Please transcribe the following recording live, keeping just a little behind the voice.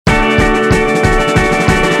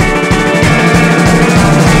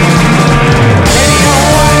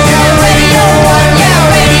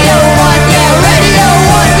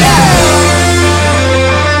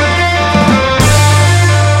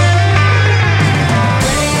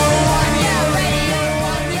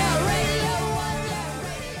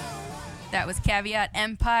Caveat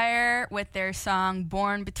Empire with their song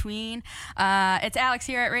Born Between. It's Alex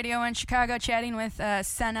here at Radio 1 Chicago chatting with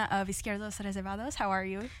Senna of Izquierdos Reservados. How are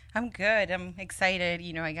you? I'm good. I'm excited.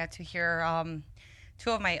 You know, I got to hear two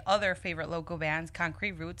of my other favorite local bands,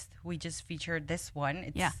 Concrete Roots. We just featured this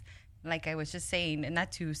one. It's like I was just saying, and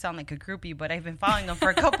not to sound like a groupie, but I've been following them for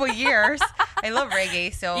a couple years. I love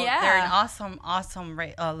reggae, so they're an awesome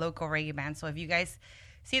local reggae band. So if you guys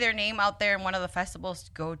see their name out there in one of the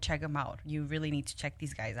festivals, go check them out. You really need to check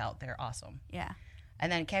these guys out. They're awesome. Yeah.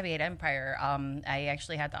 And then Caveat Empire, I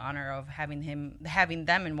actually had the honor of having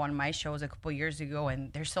them in one of my shows a couple years ago,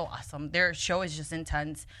 and they're so awesome. Their show is just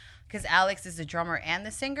intense because Alex is the drummer and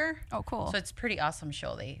the singer. Oh, cool. So it's a pretty awesome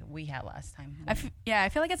show we had last time. I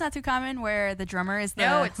feel like it's not too common where the drummer is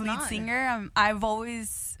the lead singer. I've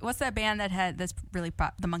always, what's that band that's really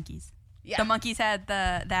the Monkees? Yeah. The Monkees had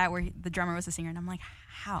that where the drummer was the singer, and I'm like,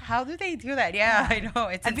 how? How do they do that? Yeah, I know.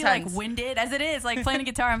 It's I'd intense. be like winded as it is, like playing a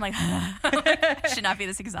guitar. I'm like, should not be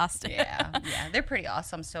this exhausted. Yeah, they're pretty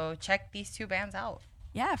awesome. So check these two bands out.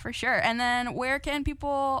 Yeah, for sure. And then where can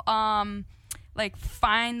people like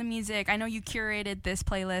find the music? I know you curated this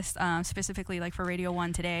playlist specifically like for Radio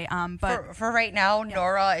 1 today. But for right now,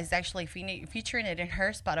 Nora is actually featuring it in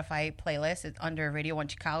her Spotify playlist. It's under Radio 1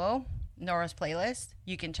 Chicago. Nora's playlist.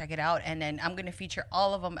 You can check it out. And then I'm going to feature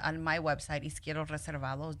all of them on my website,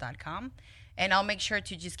 izquierdosreservados.com. And I'll make sure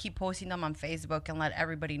to just keep posting them on Facebook and let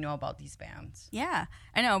everybody know about these bands. Yeah,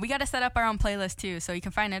 I know. We got to set up our own playlist, too. So you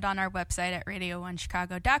can find it on our website at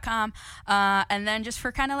radio1chicago.com. And then just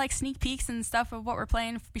for kind of like sneak peeks and stuff of what we're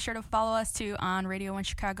playing, be sure to follow us, too, on Radio 1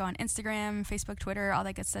 Chicago on Instagram, Facebook, Twitter, all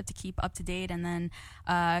that good stuff to keep up to date. And then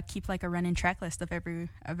keep like a running track list of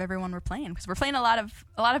everyone we're playing. Because we're playing a lot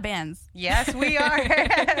of bands. Yes, we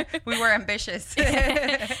are. We were ambitious.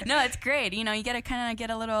 No, it's great. You know, you got to kind of get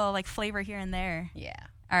a little like flavor here and there. Yeah.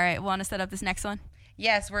 All right. Want to set up this next one?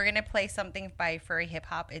 Yes, we're going to play something by Furry Hip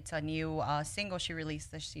Hop. It's a new single she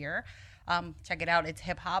released this year. Check it out. It's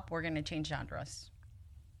hip hop. We're going to change genres.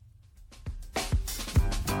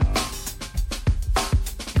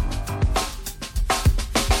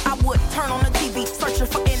 I would turn on the TV, searching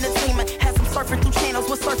for entertainment. Has them surfing through channels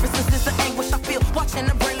with surfaces. Is the anguish I feel. Watching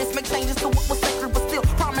the brainless make changes to what was sacred, but still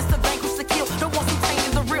promise to vanquish the kill. The ones who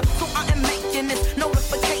change the real. So I am making this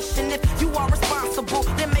notification. If you are responsible,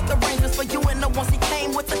 then make arrangements for you and the ones who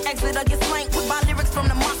came with the exit against length. With my lyrics from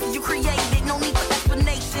the monster you created. No need for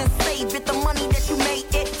explanation. Save it, the money that you made.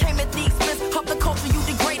 It came at the expense of the culture you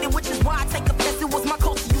degraded, which is why I take offense. It was my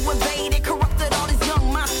culture you invaded. Corrupted all these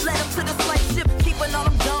young minds, led them to the slave ship. Keeping all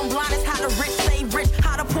them dumb blind is how the rich stay rich.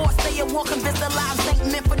 How the poor stay at war, convinced their lives ain't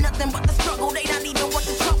meant for nothing but the struggle. They not even worth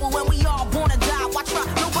the trouble when we all born to die. Why try?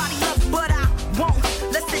 Nobody loves, but I won't.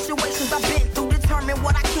 Let situations I've been through determine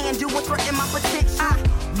what I can do and threaten my potential. I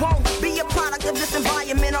won't be a product of this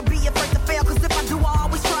environment or be afraid to fail, cause if I do, I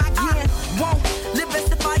always try again. Won't live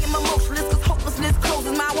as if I am emotionless, cause hopelessness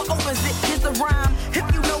closes my eye, opens it. Here's the rhyme. If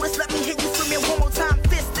you notice, let me hit you from it one more time.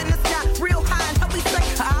 Fist in the sky, real high, and help me say,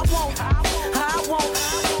 I won't. I won't.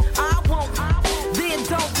 I won't. Then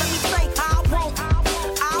don't let me say, I won't. I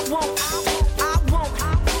won't. I won't.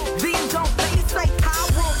 Then don't let me say, I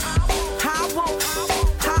won't. I won't.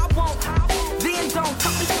 I won't. Then don't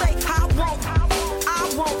let me say, I won't. I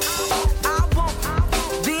won't. I won't.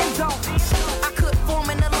 Then don't. I could form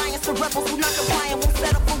an alliance of rebels who not complying. Won't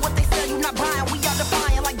set up for what they sell, you not buying. We are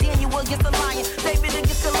defiant like Daniel against the lion. David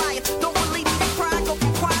against Goliath. Don't believe me to cry, go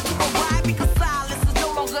from quiet to a riot, because silence is no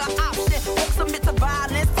longer an option. Won't submit to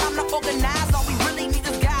violence, time to organize. All we really need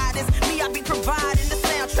is guidance. Me, I be providing the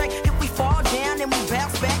soundtrack. If we fall down, then we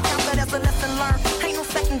bounce back. Count that as a lesson learned. Ain't no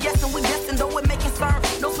second guessing, we destined, though it may concern.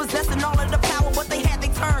 No possessing all of the power, but they had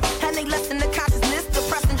their turn. And they lessen the consciousness,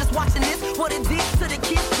 depressing just watching this. What it did to the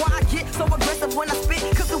kids, why I get so aggressive when I spit,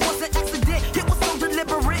 cause it was an accident. It was so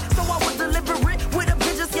deliberate, so I was deliberate. With a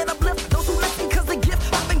vengeance, yet uplift those who listen, cause the gift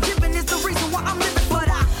I've been given is the reason why I'm living. But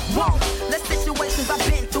I won't let situations I've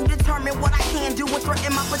been through determine what I can do and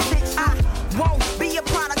threaten my potential. I won't be a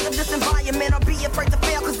product of this environment or be afraid to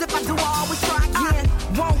fail, cause if I do, I always try again.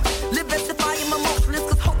 Won't live as if I am emotionless,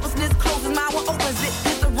 cause hopelessness closes my eye, opens it.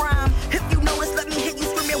 Here's the rhyme. If you notice, let me hit you,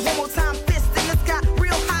 scream it one more time. Fist in the sky,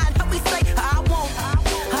 real high, and help me say, I won't.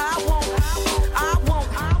 I won't. I won't.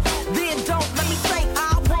 Then don't let me say,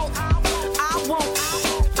 I won't. I won't.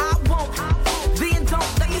 I won't. Then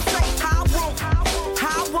don't let me say, I won't.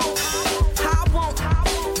 I won't. I won't.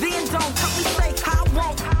 Then don't let me say, I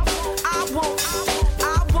won't. I won't.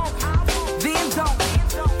 I won't. Then don't.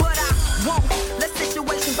 But I won't let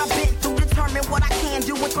situations I've been through determine what I can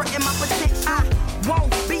do and threaten my potential. I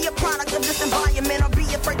won't be a product of this environment or be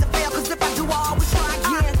afraid to fail, cause if I do, I always try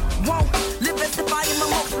again. Won't live as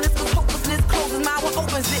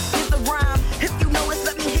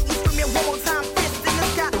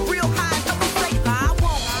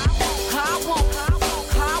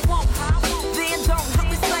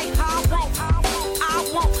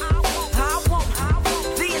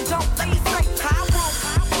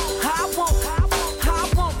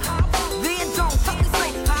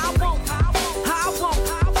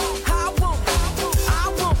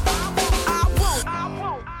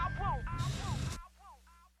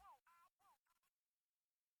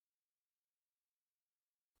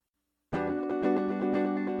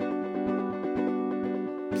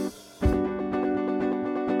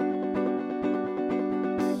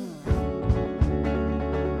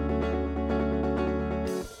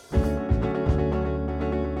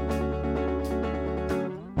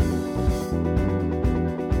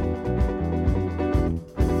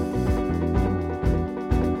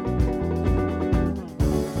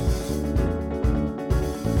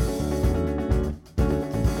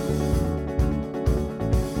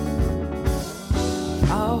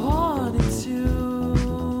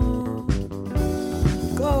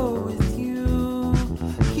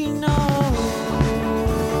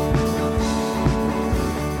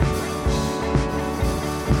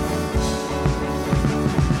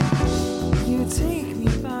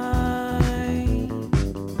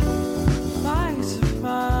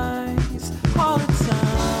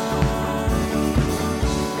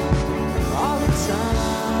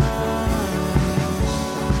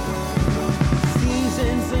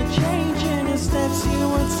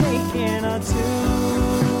taking a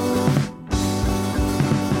tune.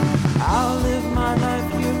 I'll live my life,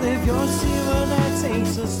 you live yours, see where that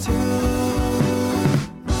takes us to.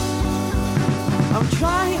 I'm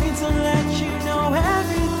trying to let you know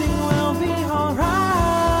everything will be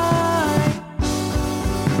alright.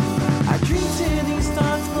 I dream to these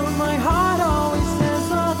thoughts, but my heart always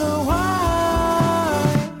says otherwise.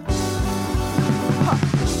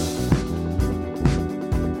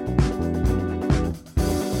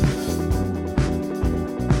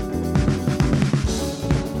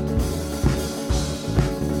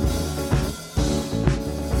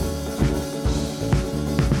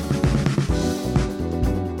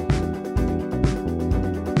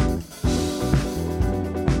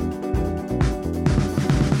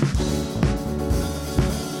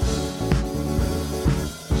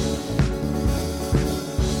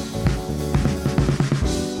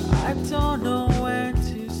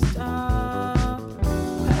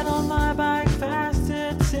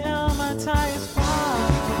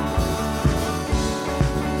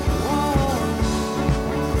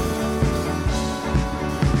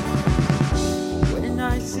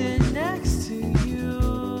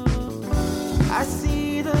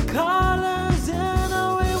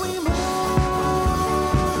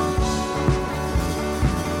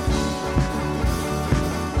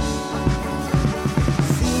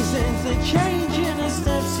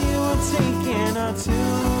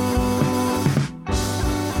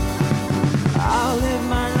 I'll live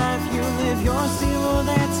my life, you live yours, see where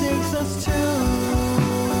that takes us to.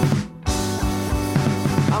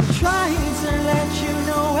 I'm trying to let you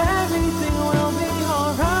know everything will be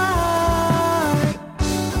alright.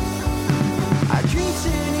 I dream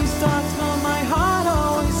cities thoughts, but my heart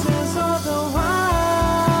always says otherwise.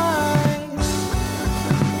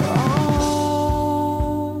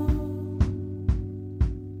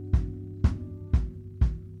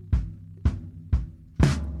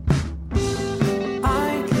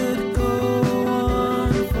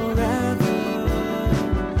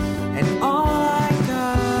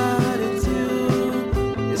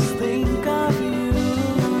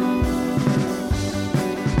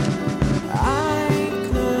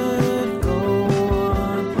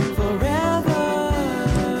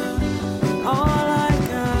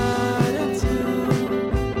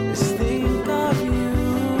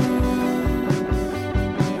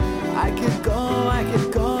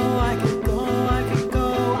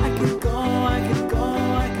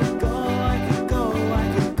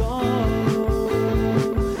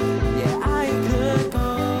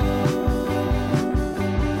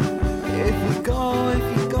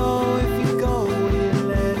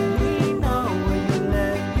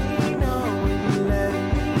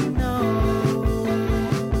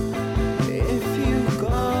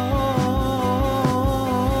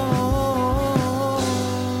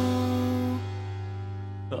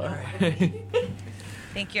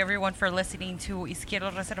 Thank you everyone for listening to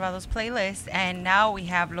Izquierdos Reservados playlist. And now we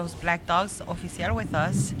have Los Black Dogs Oficial with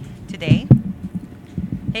us today.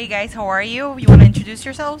 Hey guys, how are you? You want to introduce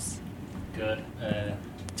yourselves? Good.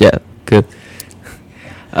 Yeah, good.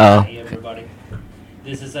 Hey everybody.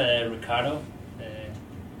 This is Ricardo.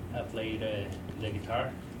 I played the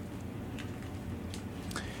guitar.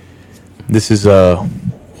 This is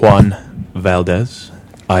Juan Valdez.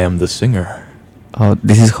 I am the singer. Oh,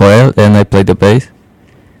 this is Joel, and I play the bass.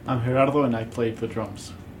 I'm Gerardo, and I play the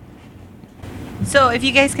drums. So if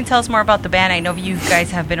you guys can tell us more about the band. I know you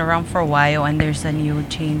guys have been around for a while, and there's a new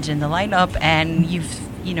change in the lineup, and you've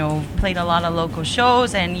played a lot of local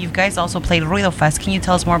shows, and you guys also played Ruido Fest. Can you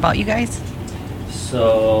tell us more about you guys?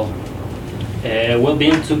 So we've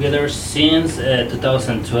been together since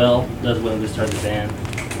 2012. That's when we started the band,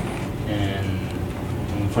 and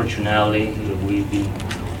unfortunately we've been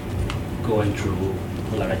going through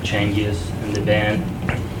a lot of changes in the band.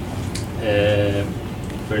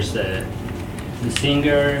 First the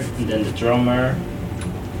singer, and then the drummer,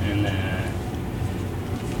 and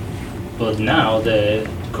but now the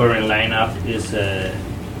current lineup is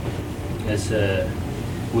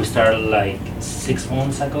we started like 6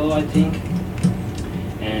 months ago, I think,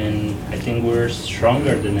 and I think we're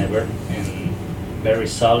stronger than ever and very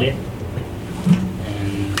solid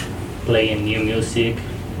and playing new music.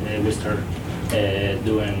 We started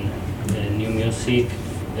doing new music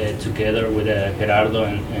together with Gerardo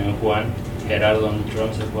and Juan. Gerardo on the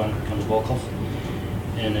drums and Juan on the vocals.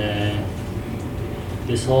 And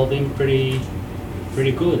it's all been pretty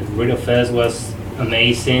good. Radio Fest was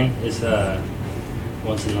amazing. It's a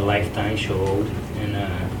once in a lifetime show and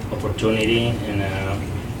opportunity, and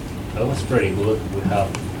that was pretty good. We had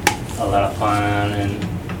a lot of fun, and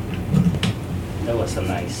that was a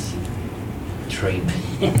nice trip.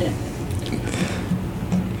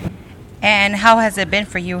 And how has it been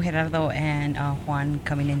for you, Gerardo and Juan,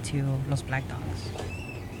 coming into Los Black Dogs?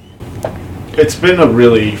 It's been a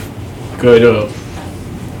really good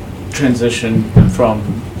transition from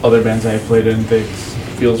other bands I played in. It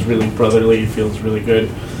feels really brotherly, feels really good.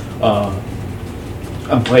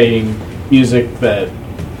 I'm playing music that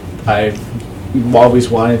I've always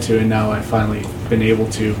wanted to, and now I've finally been able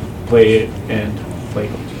to play it, and like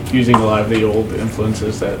using a lot of the old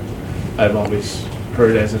influences that I've always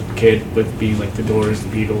heard as a kid, with being like the Doors, the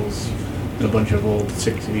Beatles, and a bunch of old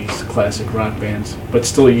 60s classic rock bands, but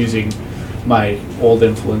still using my old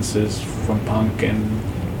influences from punk and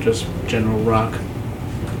just general rock.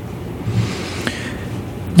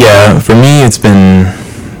 Yeah, for me it's been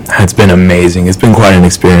amazing. It's been quite an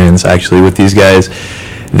experience actually with these guys.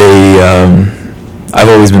 I've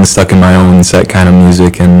always been stuck in my own set kind of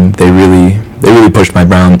music, and they really pushed my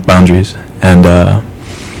boundaries, and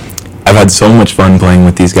I've had so much fun playing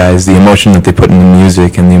with these guys. The emotion that they put in the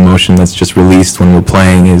music and the emotion that's just released when we're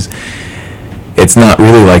playing it's not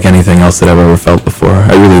really like anything else that I've ever felt before.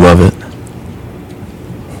 I really love it.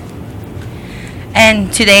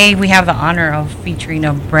 And today we have the honor of featuring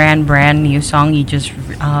a brand new song you just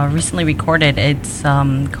recently recorded. It's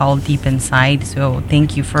called Deep Inside. So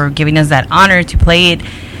thank you for giving us that honor to play it.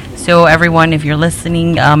 So everyone, if you're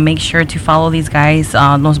listening, make sure to follow these guys,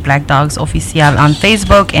 Los Black Dogs Oficial, on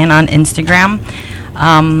Facebook and on Instagram.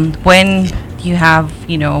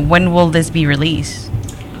 When will this be released?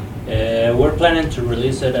 We're planning to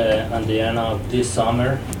release it on the end of this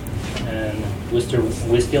summer, and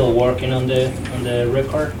we're still working on the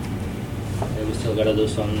record. We still gotta do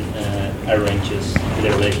some arranges a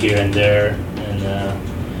little bit here and there,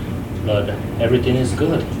 but everything is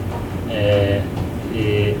good.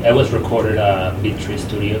 I was recorded at B3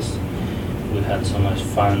 Studios. We had so much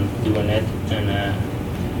fun doing it,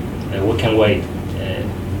 and we can wait.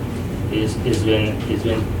 It's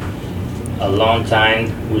been a long time.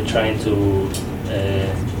 We're trying to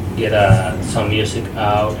get some music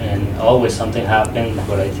out, and always something happens,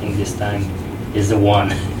 but I think this time is the one.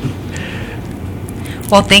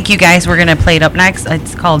 Well, thank you guys. We're gonna play it up next.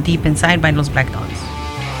 It's called Deep Inside by Los Black Dogs.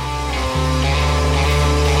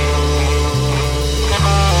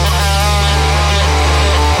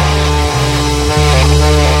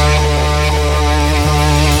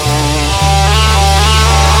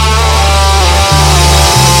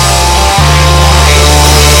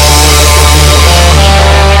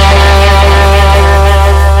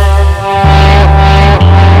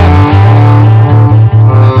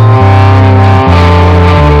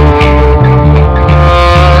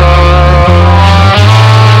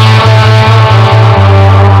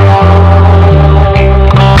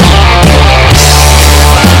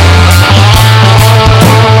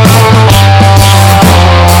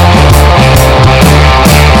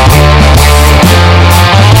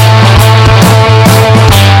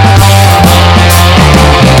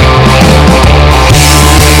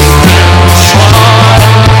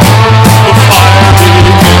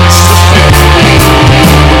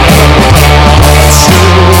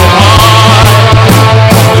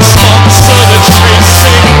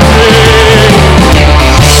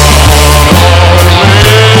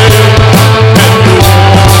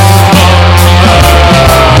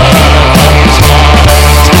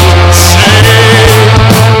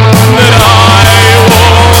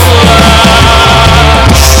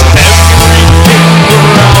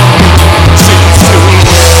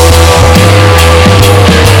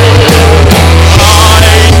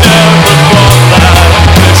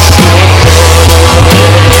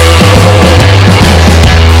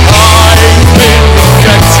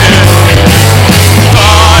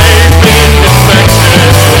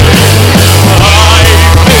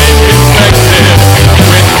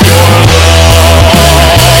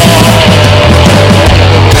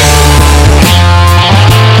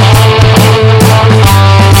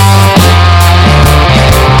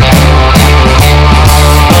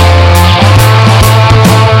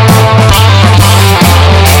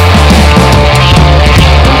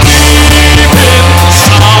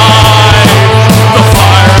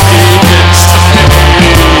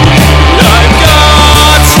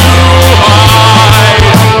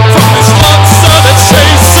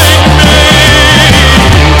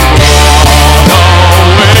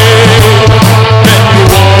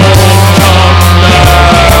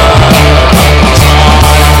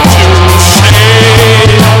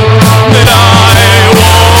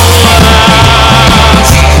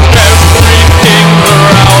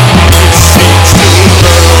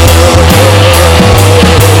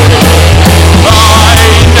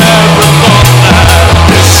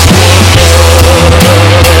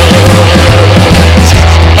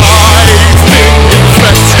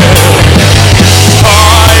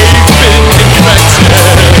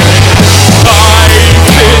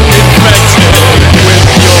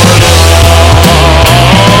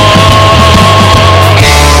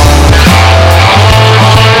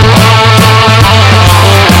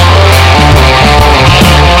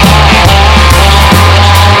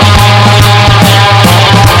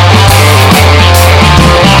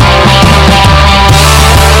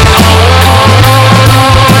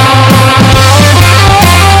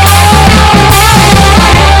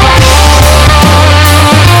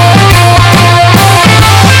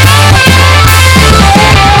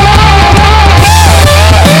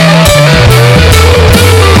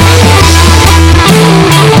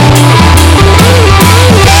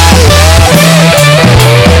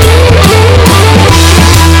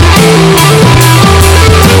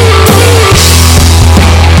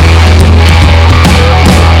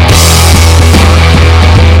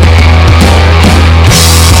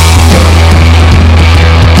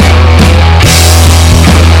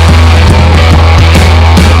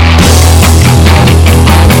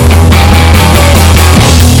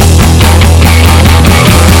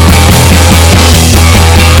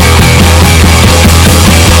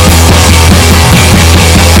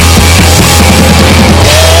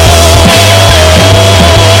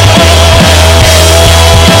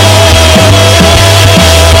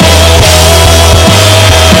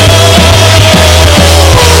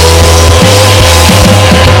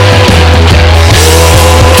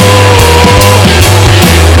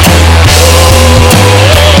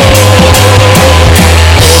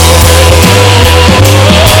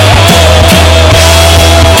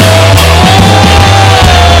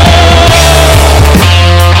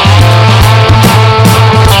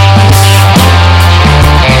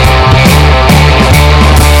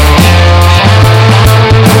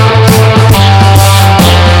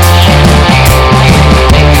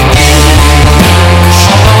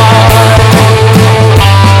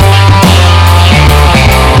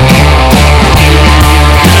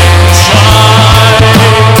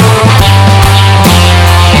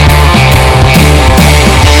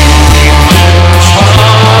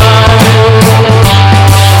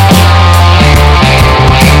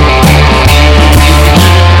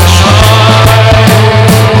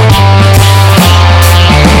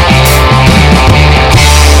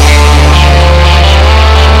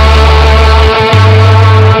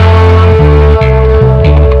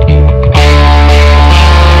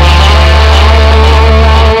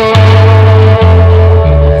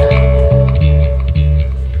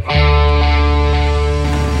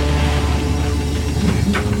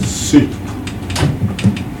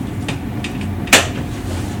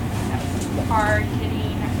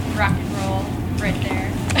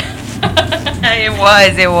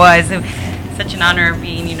 was such an honor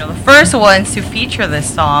being, the first ones to feature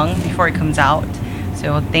this song before it comes out.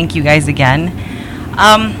 So thank you guys again.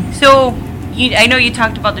 I know you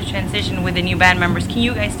talked about the transition with the new band members. Can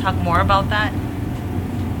you guys talk more about that?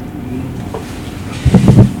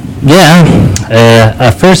 Yeah,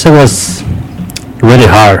 at first it was really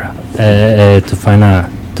hard to find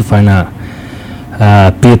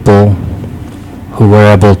people who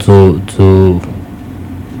were able to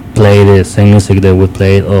play the same music that we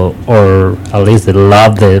played, or at least they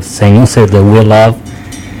love the same music that we love,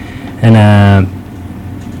 and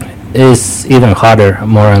it's even harder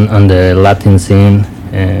more on the Latin scene,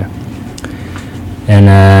 and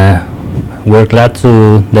we're glad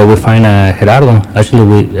that we find Gerardo. Actually,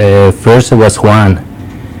 we first it was Juan,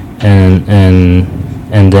 and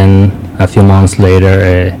then a few months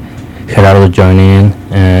later Gerardo joined in,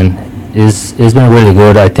 and it's been really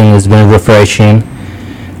good. I think it's been refreshing.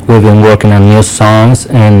 We've been working on new songs,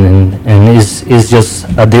 and it's just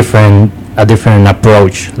a different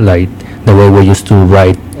approach, like the way we used to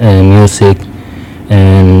write music,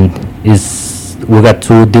 and we got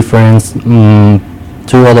two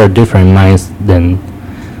other different minds than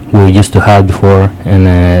we used to have before,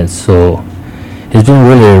 and so it's been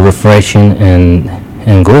really refreshing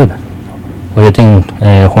and good. What do you think,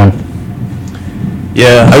 Juan?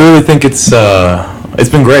 Yeah, I really think it's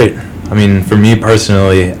been great. I mean, for me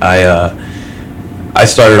personally, I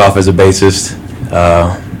started off as a bassist,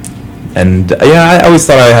 and I always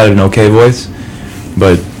thought I had an okay voice,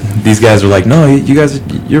 but these guys were like, no,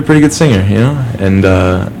 you're a pretty good singer, and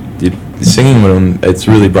singing with them, it's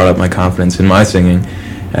really brought up my confidence in my singing,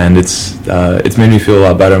 and it's made me feel a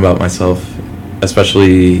lot better about myself,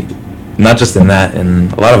 especially not just in that,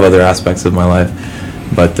 in a lot of other aspects of my life,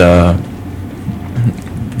 but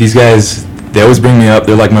these guys, they always bring me up.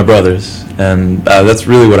 They're like my brothers, and that's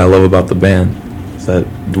really what I love about the band, is that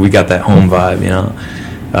we got that home vibe,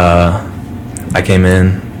 I came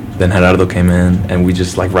in, then Gerardo came in, and we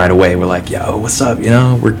just like right away we're like, yo, what's up,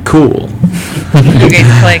 we're cool. You guys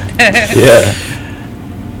clicked. Yeah.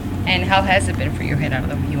 And how has it been for you,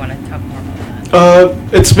 Gerardo? You want to talk more about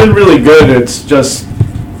that? It's been really good. It's just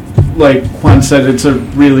like Juan said,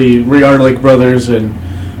 we are like brothers, and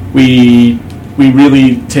we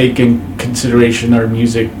really take in consideration our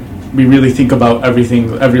music. We really think about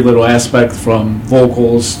everything, every little aspect, from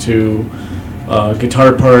vocals to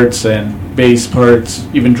guitar parts and bass parts,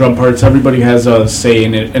 even drum parts. Everybody has a say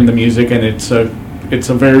in it, in the music, and it's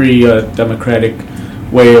a very democratic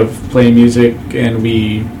way of playing music. And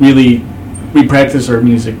we practice our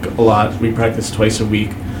music a lot. We practice twice a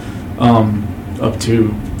week, up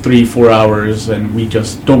to 3-4 hours, and we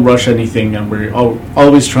just don't rush anything, and we're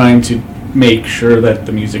always trying to make sure that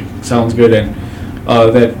the music sounds good, and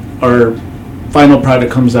that our final product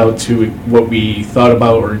comes out to what we thought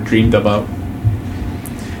about or dreamed about.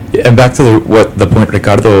 Yeah, and back to the point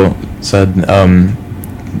Ricardo said,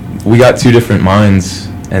 we got two different minds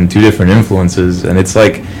and two different influences, and it's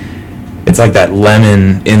like that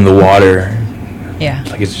lemon in the water. Yeah.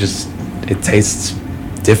 Like it tastes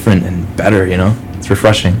different and better, It's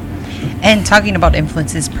refreshing. And talking about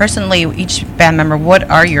influences, personally, each band member, what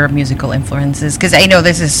are your musical influences? Because I know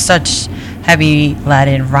this is such heavy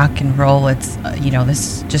Latin rock and roll. It's,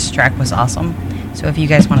 this track was awesome. So if you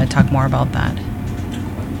guys want to talk more about that.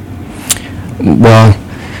 Well,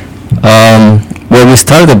 when we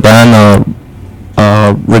started the band,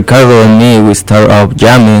 Ricardo and me, we started off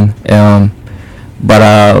jamming,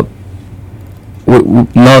 but we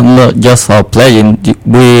not just playing.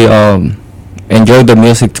 We enjoy the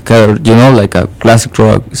music together, like a classic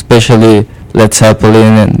rock, especially Led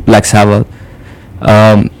Zeppelin and Black Sabbath.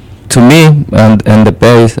 To me, and the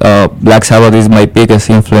bass, Black Sabbath is my biggest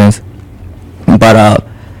influence, but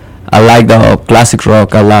I like the classic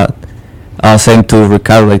rock a lot. Same to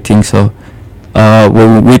Ricardo, I think so.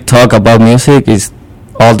 When we talk about music, it's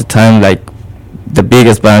all the time like the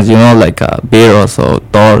biggest bands, like Beatles or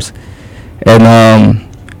Doors, and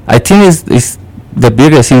I think it's the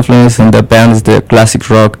biggest influence in the band is the classic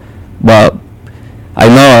rock, but I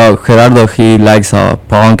know Gerardo, he likes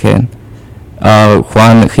punk, and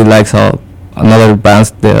Juan, he likes another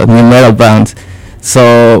bands, the new metal bands.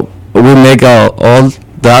 So we make all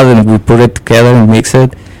that and we put it together and mix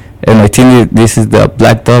it, and I think this is the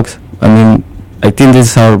Black Dogs. I mean, I think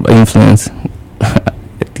this is our influence.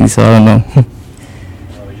 I think so, I don't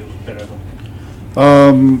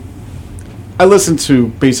know. I listen to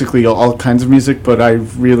basically all kinds of music, but I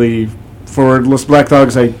really, for Los Black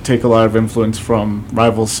Dogs, I take a lot of influence from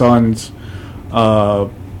Rival Sons, the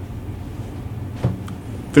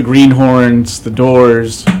Greenhorns, the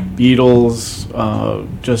Doors, Beatles,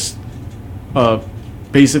 just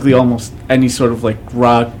basically almost any sort of like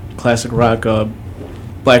rock, classic rock.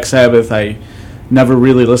 Black Sabbath, I never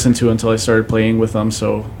really listened to until I started playing with them,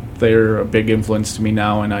 so they're a big influence to me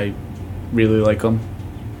now, and I really like them.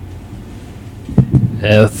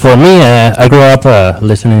 For me, I grew up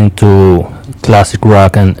listening to classic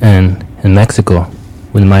rock in Mexico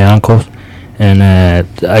with my uncles, and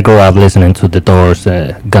I grew up listening to The Doors,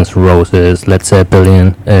 Guns N' Roses, Led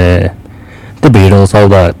Zeppelin, The Beatles, all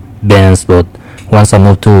the bands. But once I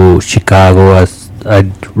moved to Chicago,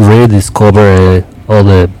 I really discovered all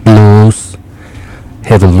the blues,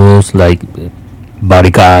 heavy blues like Buddy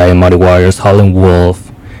Guy, Muddy Waters, Howlin'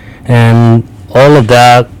 Wolf, and all of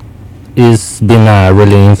that is been a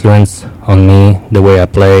really influence on me, the way I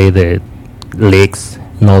play, the licks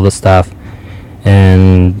and all the stuff.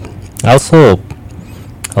 And also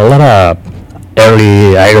a lot of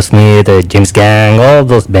early Aerosmith, James Gang, all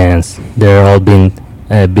those bands, they're all been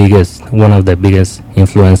one of the biggest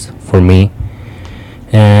influence for me.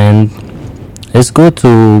 And it's good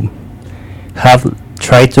to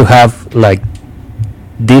try to have like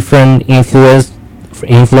different influence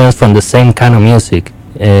from the same kind of music,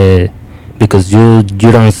 because you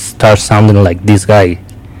don't start sounding like this guy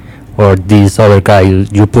or this other guy.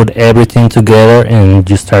 You put everything together and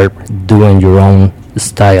you start doing your own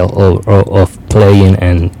style of playing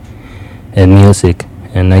and music,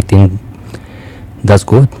 and I think that's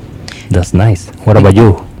good. That's nice. What about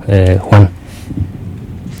you, Juan?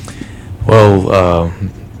 Well,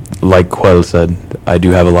 like Quell said, I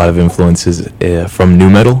do have a lot of influences from nu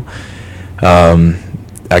metal.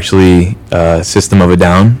 Actually, System of a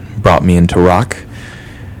Down brought me into rock.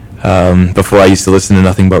 Before, I used to listen to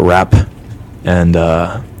nothing but rap, and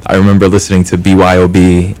I remember listening to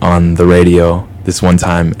BYOB on the radio this one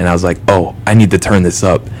time, and I was like, oh, I need to turn this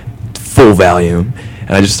up full volume,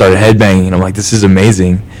 and I just started headbanging, and I'm like, this is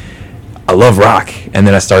amazing. I love rock. And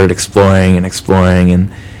then I started exploring, and I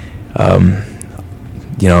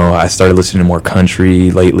started listening to more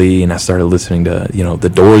country lately, and I started listening to, The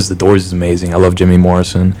Doors. The Doors is amazing. I love Jimmy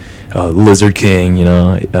Morrison, Lizard King,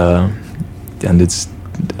 and it's,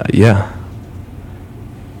 yeah.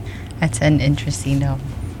 That's an interesting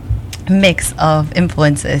mix of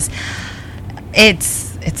influences. It's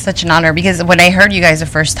such an honor, because when I heard you guys the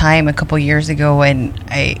first time a couple years ago, and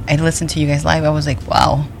I listened to you guys live, I was like,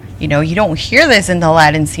 wow, you don't hear this in the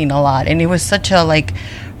Latin scene a lot, and it was such a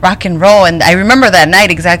rock and roll. And I remember that night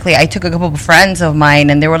exactly, I took a couple of friends of mine,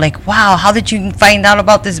 and they were like, wow, how did you find out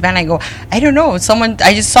about this band? I go, I don't know,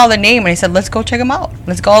 I just saw the name, and I said, let's go check them out.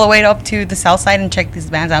 Let's go all the way up to the south side and check these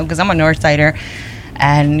bands out, because I'm a north sider.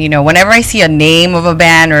 And whenever I see a name of a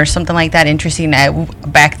band or something like that interesting,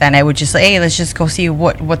 back then I would just say, hey, let's just go see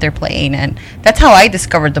what they're playing. And that's how I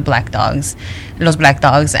discovered the Los Black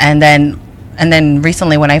Dogs. And then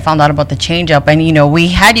recently, when I found out about the Change Up, and we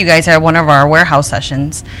had you guys at one of our warehouse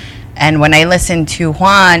sessions, and when I listened to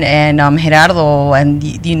Juan and Gerardo and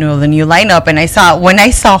the new lineup, and when I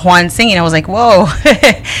saw Juan singing, I was like, whoa,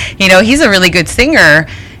 he's a really good singer.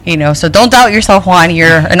 So don't doubt yourself, Juan.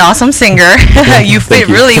 You're an awesome singer. You fit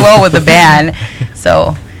really well with the band.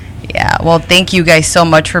 So, yeah. Well, thank you guys so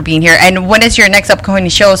much for being here. And when is your next upcoming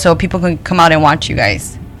show so people can come out and watch you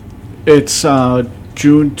guys? It's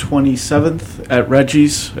June 27th at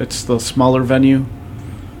Reggie's. It's the smaller venue.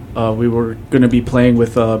 We were going to be playing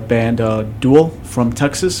with a band, Duel, from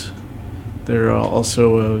Texas. They're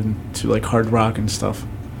also into hard rock and stuff.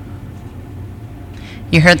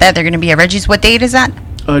 You heard that? They're going to be at Reggie's. What date is that?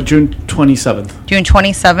 June 27th. June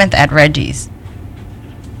 27th at Reggie's.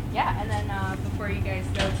 Yeah, and then before you guys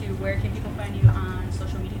go to, where can people find you on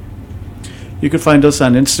social media? You can find us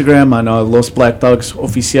on Instagram on Los Black Dogs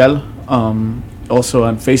Oficial. Also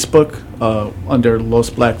on Facebook under Los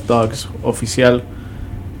Black Dogs Oficial.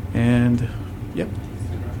 And, yep.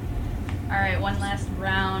 All right, one last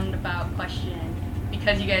roundabout question.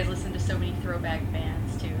 Because you guys listen to so many throwback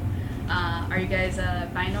bands, too. Are you guys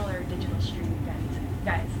vinyl or digital stream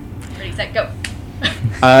guys? Ready, set, go.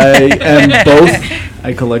 I am both.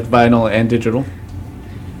 I collect vinyl and digital.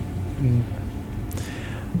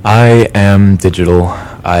 I am digital.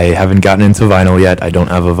 I haven't gotten into vinyl yet. I don't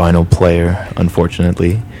have a vinyl player,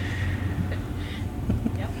 unfortunately.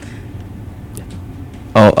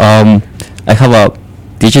 I have a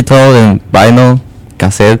digital and vinyl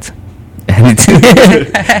cassette.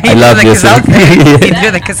 I love music. He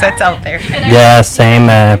threw the cassettes out there. Yeah, same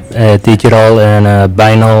digital and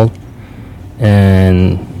vinyl.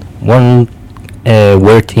 And one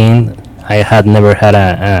weird thing, I had never had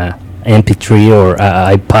a MP3 or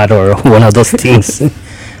a iPod or one of those things.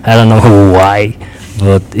 I don't know why,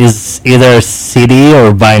 but it's either CD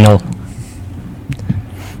or vinyl.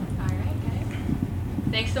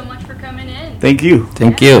 so much for coming in. Thank you.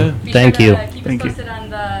 Thank you. Be Thank sure you. to keep Thank us you. posted on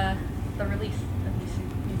the release of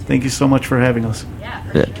these. Thank you so much for having us. Yeah,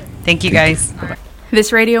 for Yeah. sure. Thank you, guys.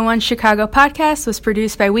 This Radio 1 Chicago podcast was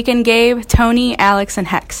produced by Weekend Gabe, Tony, Alex, and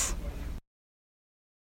Hex.